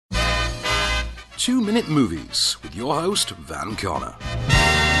2-Minute Movies with your host, Van Connor.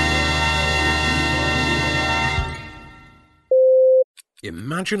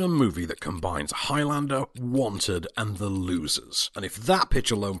 Imagine a movie that combines Highlander, Wanted, and The Losers. And if that pitch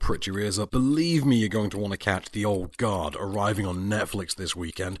alone pricked your ears up, believe me, you're going to want to catch The Old Guard, arriving on Netflix this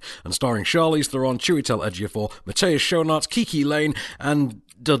weekend, and starring Charlize Theron, Chiwetel Ejiofor, Matthias Schoenaerts, Kiki Lane, and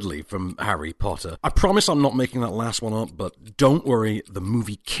Dudley from Harry Potter. I promise I'm not making that last one up, but don't worry, the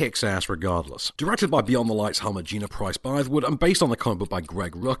movie kicks ass regardless. Directed by Beyond the Lights' Helmer Gina Price Bythewood, and based on the comic book by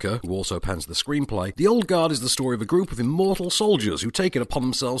Greg Rucka, who also pens the screenplay, The Old Guard is the story of a group of immortal soldiers who take it upon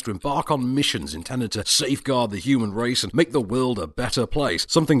themselves to embark on missions intended to safeguard the human race and make the world a better place,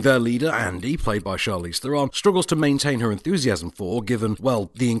 something their leader, Andy, played by Charlize Theron, struggles to maintain her enthusiasm for, given, well,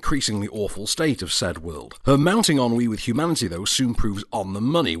 the increasingly awful state of said world. Her mounting ennui with humanity, though, soon proves on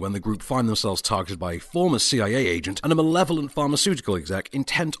the money when the group find themselves targeted by a former CIA agent and a malevolent pharmaceutical exec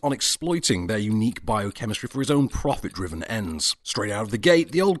intent on exploiting their unique biochemistry for his own profit-driven ends. Straight out of the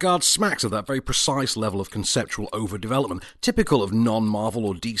gate, The Old Guard smacks of that very precise level of conceptual overdevelopment, typical of non-Marvel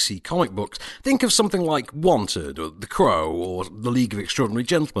or DC comic books. Think of something like Wanted, or The Crow, or The League of Extraordinary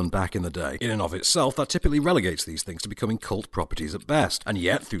Gentlemen back in the day. In and of itself, that typically relegates these things to becoming cult properties at best. And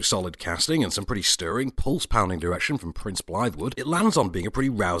yet, through solid casting and some pretty stirring, pulse-pounding direction from Prince Bythewood, it lands on being a pretty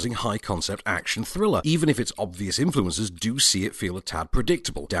rousing high-concept action thriller, even if its obvious influences do see it feel a tad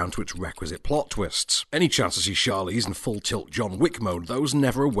predictable, down to its requisite plot twists. Any chance to see Charlize in full-tilt John Wick mode, though, is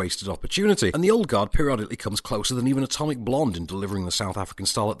never a wasted opportunity, and The Old Guard periodically comes closer than even Atomic Blonde in delivering the South African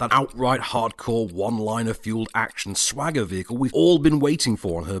starlet that outright hardcore one-liner-fueled action swagger vehicle we've all been waiting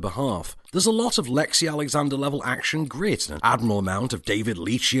for on her behalf. There's a lot of Lexi Alexander-level action grit and an admirable amount of David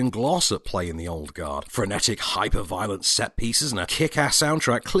Leitchian gloss at play in The Old Guard. Frenetic, hyper-violent set pieces and a kick-ass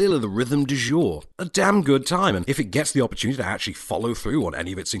soundtrack, clearly the rhythm du jour. A damn good time, and if it gets the opportunity to actually follow through on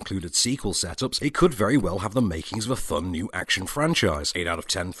any of its included sequel setups, it could very well have the makings of a fun new action franchise. 8 out of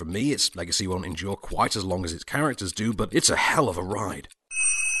 10 from me. Its legacy won't endure quite as long as its characters do, but it's a hell of a ride.